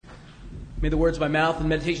May the words of my mouth and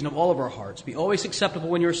meditation of all of our hearts be always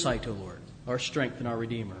acceptable in your sight, O Lord, our strength and our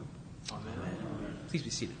Redeemer. Amen. Please be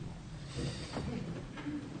seated.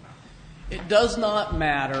 It does not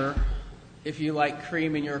matter if you like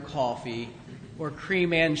cream in your coffee or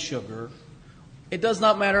cream and sugar. It does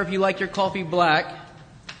not matter if you like your coffee black.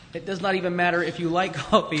 It does not even matter if you like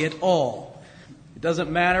coffee at all. It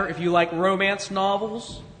doesn't matter if you like romance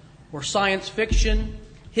novels or science fiction,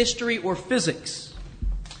 history or physics.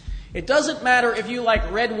 It doesn't matter if you like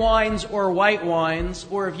red wines or white wines,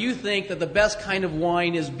 or if you think that the best kind of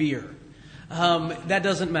wine is beer. That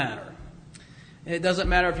doesn't matter. It doesn't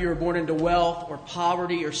matter if you were born into wealth or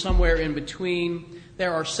poverty or somewhere in between.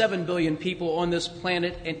 There are 7 billion people on this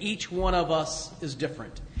planet, and each one of us is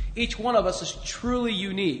different. Each one of us is truly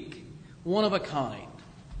unique, one of a kind.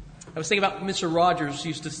 I was thinking about Mr. Rogers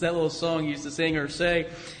that little song he used to sing or say,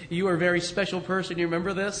 "You are a very special person." You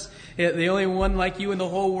remember this? The only one like you in the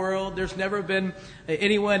whole world. There's never been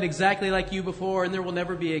anyone exactly like you before, and there will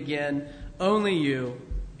never be again. Only you,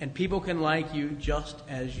 and people can like you just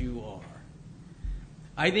as you are.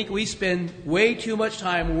 I think we spend way too much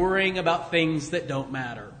time worrying about things that don't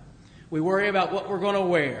matter. We worry about what we're going to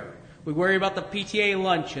wear. We worry about the PTA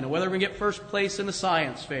luncheon, and whether we get first place in the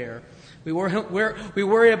science fair. We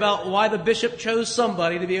worry about why the bishop chose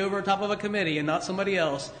somebody to be over top of a committee and not somebody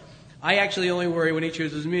else. I actually only worry when he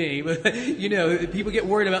chooses me, but people get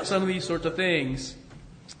worried about some of these sorts of things.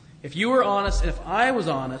 If you were honest, and if I was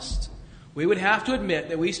honest, we would have to admit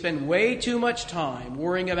that we spend way too much time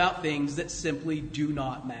worrying about things that simply do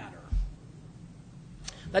not matter.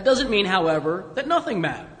 That doesn't mean, however, that nothing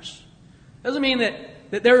matters. It doesn't mean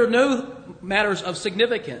that there are no matters of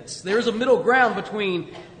significance. There is a middle ground between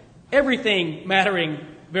everything mattering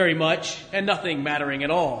very much and nothing mattering at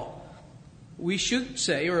all. We should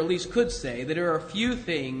say, or at least could say, that there are a few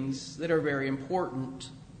things that are very important,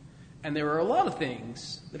 and there are a lot of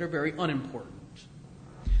things that are very unimportant.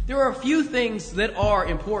 There are a few things that are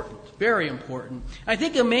important, very important. I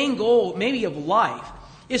think the main goal, maybe of life,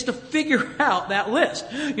 is to figure out that list.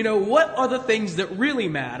 What are the things that really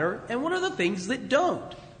matter, and what are the things that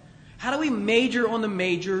don't? How do we major on the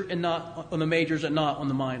major and not on the majors and not on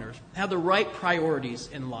the minors? Have the right priorities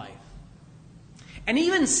in life. And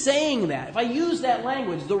even saying that, if I use that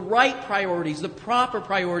language, the right priorities, the proper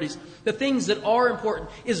priorities, the things that are important,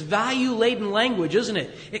 is value-laden language, isn't it?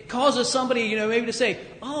 It causes somebody, maybe to say,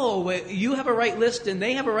 "Oh, you have a right list and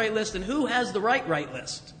they have a right list, and who has the right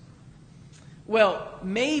list?" Well,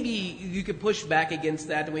 maybe you could push back against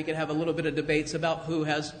that, and we could have a little bit of debates about who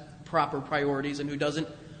has proper priorities and who doesn't.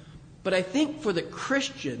 But I think for the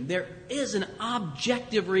Christian, there is an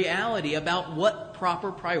objective reality about what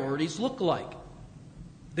proper priorities look like.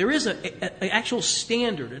 There is an actual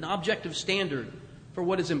standard, an objective standard for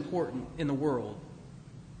what is important in the world.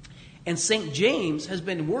 And St. James has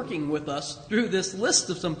been working with us through this list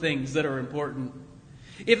of some things that are important.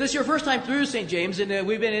 If this is your first time through St. James, and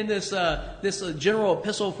we've been in this general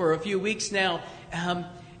epistle for a few weeks now,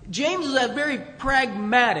 James is a very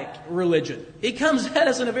pragmatic religion. He comes at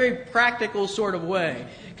us in a very practical sort of way.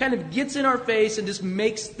 Kind of gets in our face and just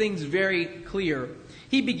makes things very clear.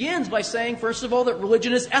 He begins by saying, first of all, that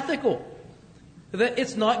religion is ethical. That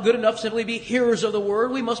it's not good enough to simply be hearers of the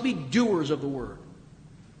word. We must be doers of the word.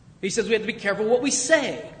 He says we have to be careful what we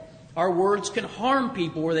say. Our words can harm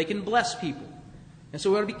people or they can bless people. And so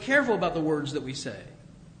we have to be careful about the words that we say.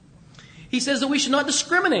 He says that we should not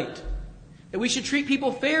discriminate. That we should treat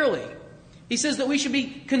people fairly. He says that we should be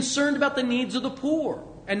concerned about the needs of the poor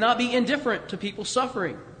and not be indifferent to people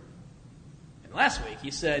suffering. And last week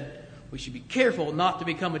he said we should be careful not to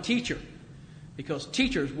become a teacher because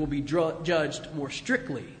teachers will be judged more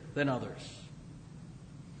strictly than others.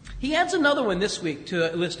 He adds another one this week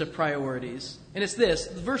to a list of priorities, and it's this,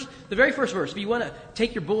 the very first verse. If you want to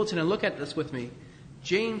take your bulletin and look at this with me,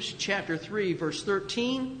 James chapter 3, verse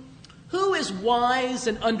 13. Who is wise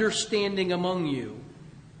and understanding among you?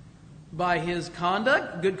 By his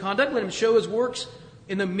conduct, good conduct, let him show his works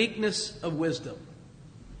in the meekness of wisdom.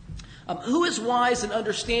 Who is wise and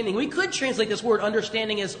understanding? We could translate this word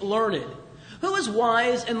understanding as learned. Who is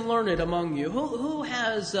wise and learned among you? Who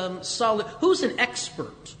has who's an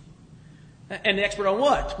expert? An expert on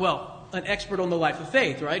what? Well, an expert on the life of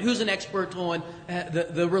faith, right? Who's an expert on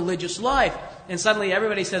the religious life? And suddenly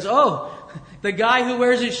everybody says, "Oh, the guy who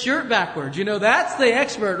wears his shirt backwards, that's the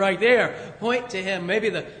expert right there." Point to him. Maybe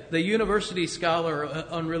the university scholar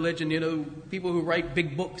on religion, people who write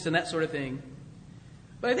big books and that sort of thing.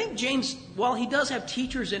 But I think James, while he does have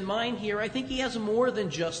teachers in mind here, I think he has more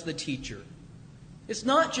than just the teacher. It's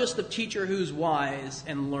not just the teacher who's wise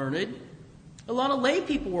and learned. A lot of lay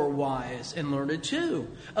people are wise and learned too.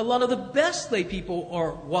 A lot of the best lay people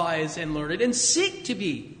are wise and learned and seek to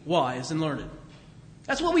be wise and learned.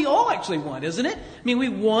 That's what we all actually want, isn't it? I mean, we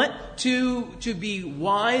want to be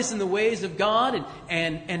wise in the ways of God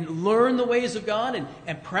and learn the ways of God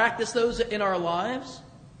and practice those in our lives.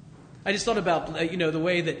 I just thought about, the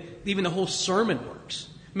way that even the whole sermon works.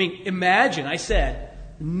 I mean, imagine I said,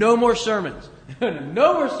 no more sermons.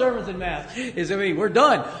 No more sermons in Mass. We're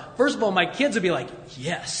done. First of all, my kids would be like,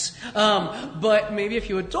 yes. But maybe a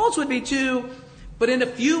few adults would be too. But in a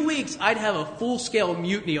few weeks, I'd have a full-scale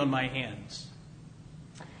mutiny on my hands.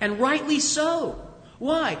 And rightly so.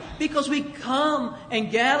 Why? Because we come and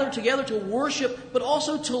gather together to worship, but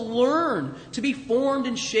also to learn, to be formed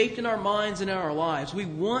and shaped in our minds and in our lives. We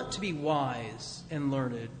want to be wise and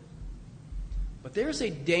learned. But there's a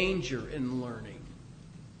danger in learning.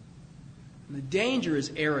 And the danger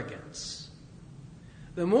is arrogance.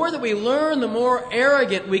 The more that we learn, the more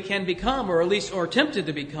arrogant we can become, or at least or tempted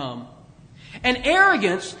to become. And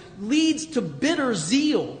arrogance leads to bitter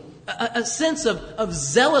zeal, a sense of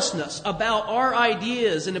zealousness about our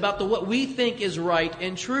ideas and about what we think is right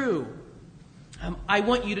and true. I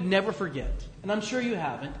want you to never forget, and I'm sure you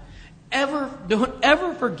haven't, don't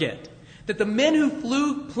ever forget that the men who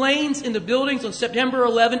flew planes into buildings on September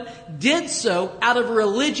 11 did so out of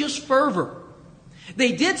religious fervor.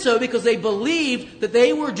 They did so because they believed that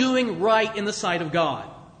they were doing right in the sight of God.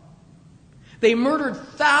 They murdered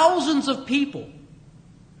thousands of people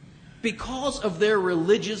because of their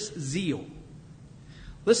religious zeal.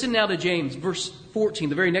 Listen now to James, verse 14,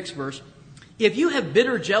 the very next verse. If you have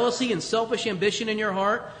bitter jealousy and selfish ambition in your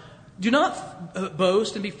heart, do not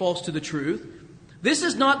boast and be false to the truth. This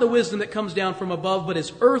is not the wisdom that comes down from above, but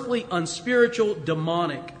is earthly, unspiritual,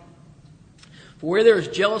 demonic. For where there is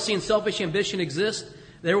jealousy and selfish ambition exist,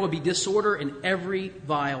 there will be disorder in every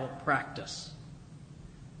vile practice.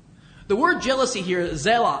 The word jealousy here,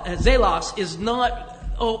 zelos, is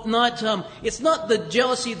it's not the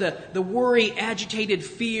jealousy, the worry, agitated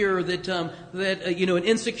fear that an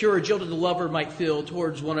insecure or jilted lover might feel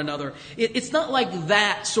towards one another. It's not like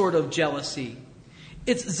that sort of jealousy.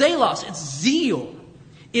 It's zelos, it's zeal,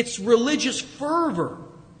 it's religious fervor.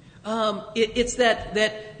 It's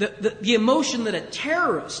the emotion that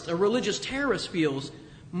a religious terrorist feels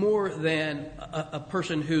more than a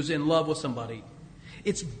person who's in love with somebody.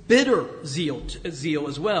 It's bitter zeal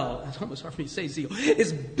as well. It's almost hard for me to say zeal.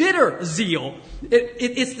 It's bitter zeal.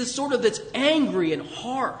 It's the sort of that's angry and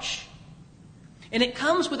harsh. And it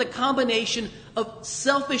comes with a combination of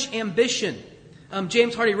selfish ambition.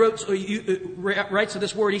 James Hardy writes of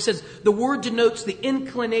this word. He says, the word denotes the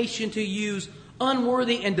inclination to use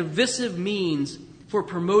unworthy and divisive means for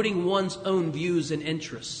promoting one's own views and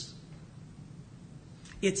interests.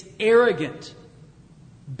 It's arrogant,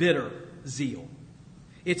 bitter zeal.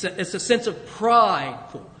 It's a sense of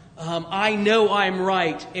prideful, I know I'm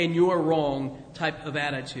right and you're wrong type of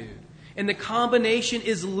attitude. And the combination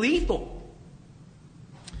is lethal.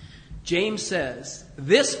 James says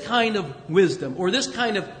this kind of wisdom or this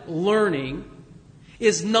kind of learning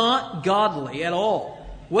is not godly at all.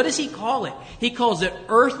 What does he call it? He calls it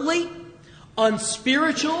earthly,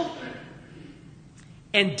 unspiritual,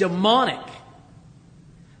 and demonic.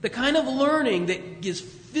 The kind of learning that is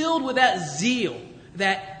filled with that zeal,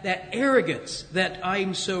 that arrogance, that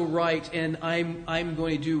I'm so right and I'm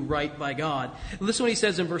going to do right by God. Listen what he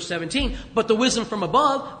says in verse 17. But the wisdom from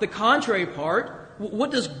above, the contrary part,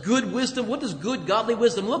 what does good wisdom, what does good godly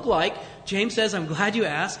wisdom look like? James says, I'm glad you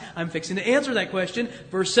asked. I'm fixing to answer that question.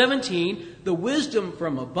 Verse 17, the wisdom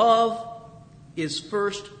from above is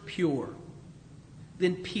first pure,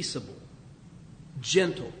 then peaceable,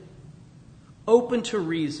 gentle, open to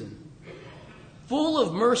reason, full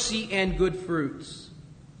of mercy and good fruits,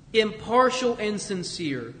 impartial and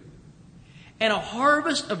sincere. And a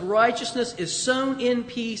harvest of righteousness is sown in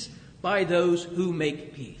peace by those who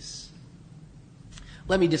make peace.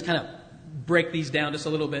 Let me just kind of break these down just a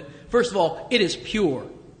little bit. First of all, it is pure.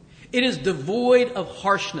 It is devoid of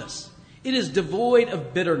harshness. It is devoid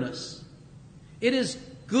of bitterness. It is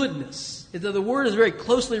goodness. The word is very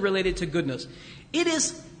closely related to goodness. It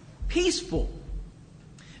is peaceful.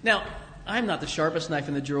 Now, I'm not the sharpest knife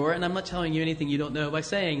in the drawer, and I'm not telling you anything you don't know by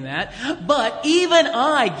saying that. But even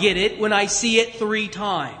I get it when I see it 3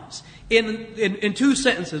 times in 2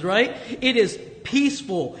 sentences, right? It is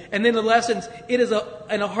peaceful. And then the lessons, it is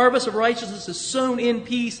a harvest of righteousness is sown in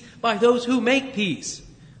peace by those who make peace.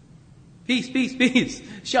 Peace, peace, peace.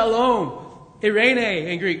 Shalom. Irene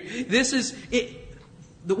in Greek. This is it.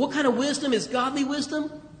 What kind of wisdom is godly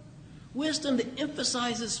wisdom? Wisdom that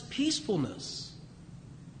emphasizes peacefulness.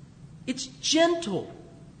 It's gentle.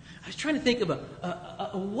 I was trying to think of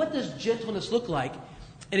what does gentleness look like?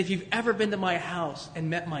 And if you've ever been to my house and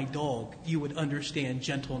met my dog, you would understand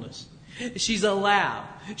gentleness. She's a lab.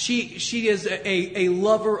 She is a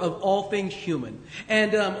lover of all things human.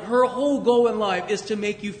 And her whole goal in life is to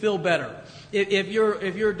make you feel better. If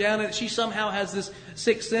you're down and she somehow has this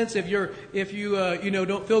sixth sense, if you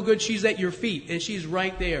don't feel good, she's at your feet and she's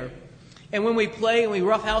right there. And when we play and we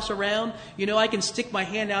roughhouse around, I can stick my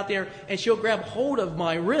hand out there and she'll grab hold of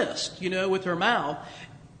my wrist, with her mouth.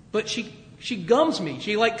 But she gums me.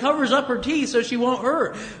 She covers up her teeth so she won't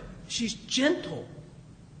hurt. She's gentle.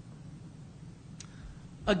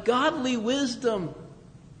 A godly wisdom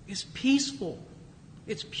is peaceful.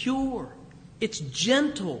 It's pure. It's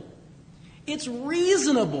gentle. It's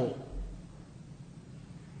reasonable.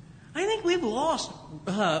 I think we've lost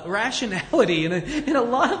rationality in a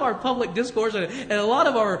lot of our public discourse and a lot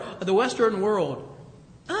of the Western world.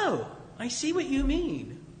 Oh, I see what you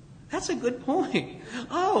mean. That's a good point.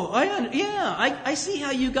 Oh, I see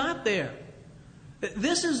how you got there.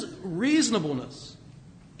 This is reasonableness.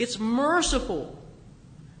 It's merciful.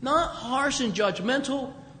 Not harsh and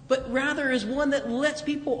judgmental, but rather is one that lets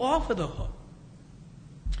people off of the hook.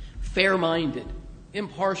 Fair-minded,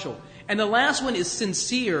 impartial. And the last one is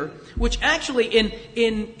sincere, which actually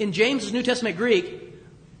in James' New Testament Greek,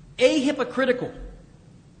 ahypocritical,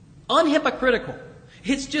 unhypocritical.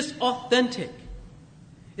 It's just authentic.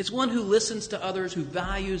 It's one who listens to others, who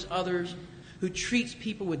values others, who treats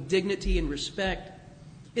people with dignity and respect.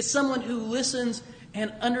 It's someone who listens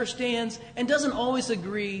and understands and doesn't always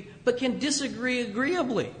agree, but can disagree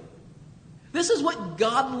agreeably. This is what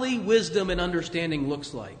godly wisdom and understanding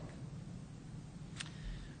looks like.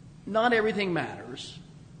 Not everything matters,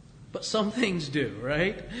 but some things do,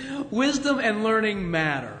 right? Wisdom and learning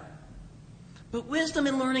matter. But wisdom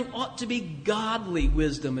and learning ought to be godly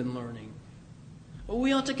wisdom and learning.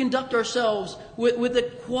 We ought to conduct ourselves with the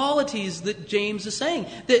qualities that James is saying,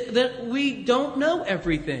 that we don't know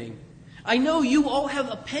everything. I know you all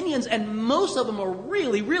have opinions, and most of them are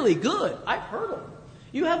really, really good. I've heard them.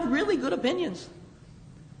 You have really good opinions.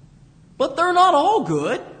 But they're not all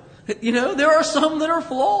good. There are some that are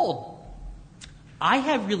flawed. I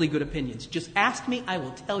have really good opinions. Just ask me, I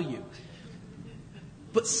will tell you.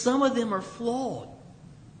 But some of them are flawed.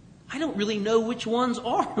 I don't really know which ones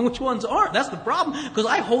are and which ones aren't. That's the problem, because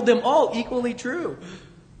I hold them all equally true.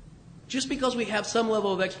 Just because we have some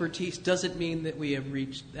level of expertise doesn't mean that we have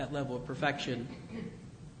reached that level of perfection.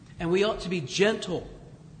 And we ought to be gentle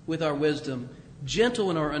with our wisdom,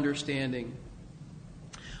 gentle in our understanding.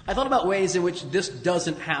 I thought about ways in which this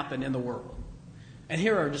doesn't happen in the world. And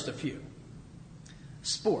here are just a few.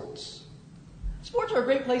 Sports. Sports are a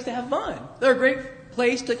great place to have fun. They're a great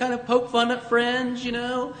place to kind of poke fun at friends,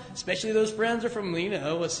 especially those friends are from,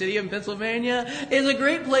 a city in Pennsylvania. It's a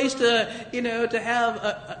great place to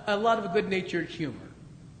have a lot of good-natured humor.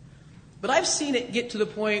 But I've seen it get to the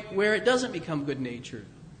point where it doesn't become good-natured.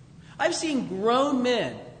 I've seen grown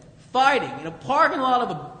men fighting in a parking lot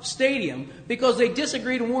of a stadium because they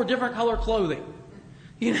disagreed and wore different color clothing.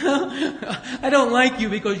 I don't like you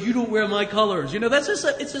because you don't wear my colors.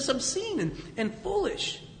 It's just obscene and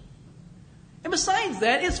foolish. And besides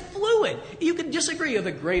that, it's fluid. You can disagree with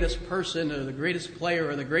the greatest person or the greatest player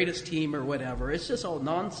or the greatest team or whatever. It's just all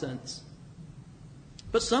nonsense.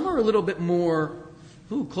 But some are a little bit more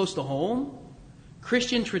close to home.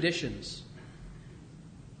 Christian traditions.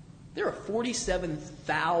 There are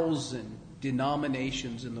 47,000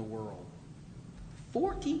 denominations in the world.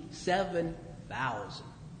 47,000.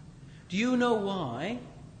 Do you know why?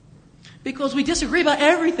 Because we disagree about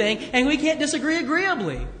everything and we can't disagree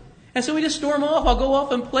agreeably. And so we just storm off. I'll go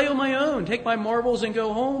off and play on my own, take my marbles and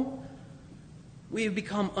go home. We have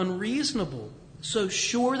become unreasonable, so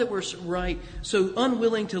sure that we're right, so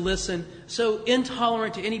unwilling to listen, so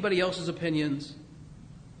intolerant to anybody else's opinions.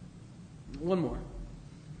 One more.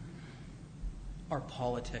 Our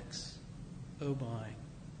politics. Oh my.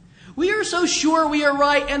 We are so sure we are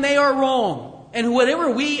right and they are wrong. And whatever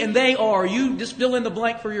we and they are, you just fill in the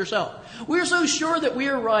blank for yourself. We are so sure that we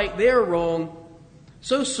are right, they are wrong.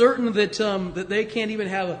 So certain that they can't even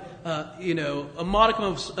have a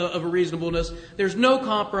modicum of reasonableness. There's no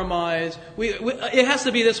compromise. It has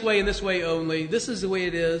to be this way and this way only. This is the way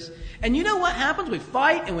it is. And you know what happens? We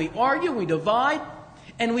fight and we argue and we divide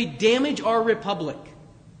and we damage our republic.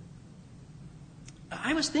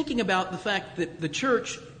 I was thinking about the fact that the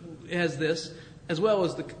church has this, as well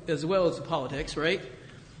as the politics, right?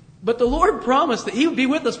 But the Lord promised that He would be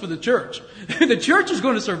with us for the church. The church is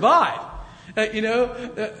going to survive.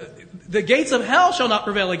 The gates of hell shall not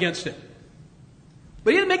prevail against it.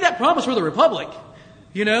 But He didn't make that promise for the republic.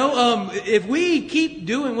 If we keep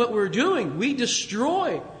doing what we're doing, we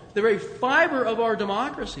destroy the very fiber of our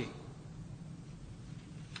democracy.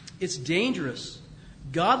 It's dangerous.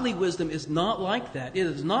 Godly wisdom is not like that. It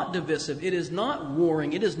is not divisive. It is not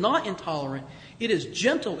warring. It is not intolerant. It is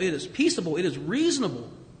gentle. It is peaceable. It is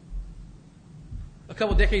reasonable. A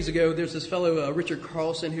couple decades ago, there's this fellow, Richard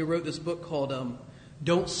Carlson, who wrote this book called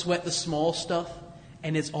Don't Sweat the Small Stuff.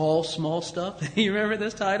 And it's all small stuff. You remember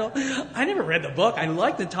this title? I never read the book. I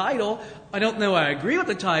like the title. I don't know I agree with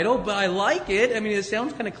the title, but I like it. I mean, it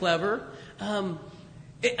sounds kind of clever. And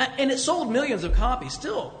it sold millions of copies.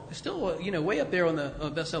 Still, way up there on the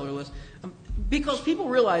bestseller list. Because people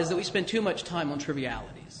realize that we spend too much time on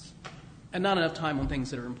trivialities and not enough time on things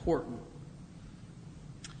that are important.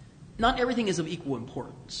 Not everything is of equal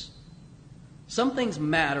importance. Some things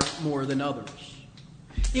matter more than others.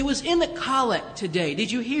 It was in the collect today.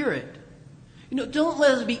 Did you hear it? Don't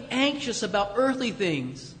let us be anxious about earthly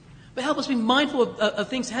things, but help us be mindful of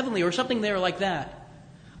things heavenly or something there like that.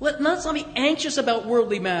 Let us not be anxious about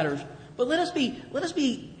worldly matters, but let us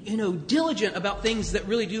be diligent about things that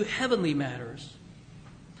really do heavenly matters.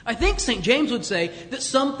 I think St. James would say that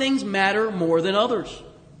some things matter more than others.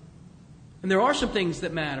 And there are some things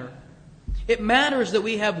that matter. It matters that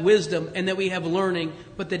we have wisdom and that we have learning,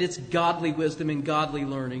 but that it's godly wisdom and godly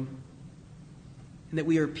learning. And that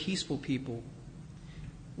we are peaceful people.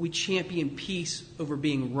 We champion peace over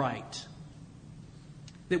being right.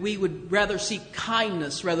 That we would rather seek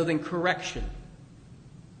kindness rather than correction.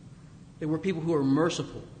 That we're people who are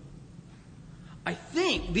merciful. I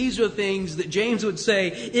think these are things that James would say,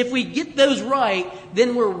 if we get those right,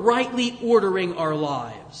 then we're rightly ordering our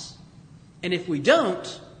lives. And if we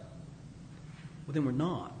don't, well, then we're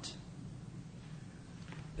not.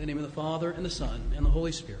 In the name of the Father, and the Son, and the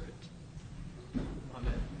Holy Spirit.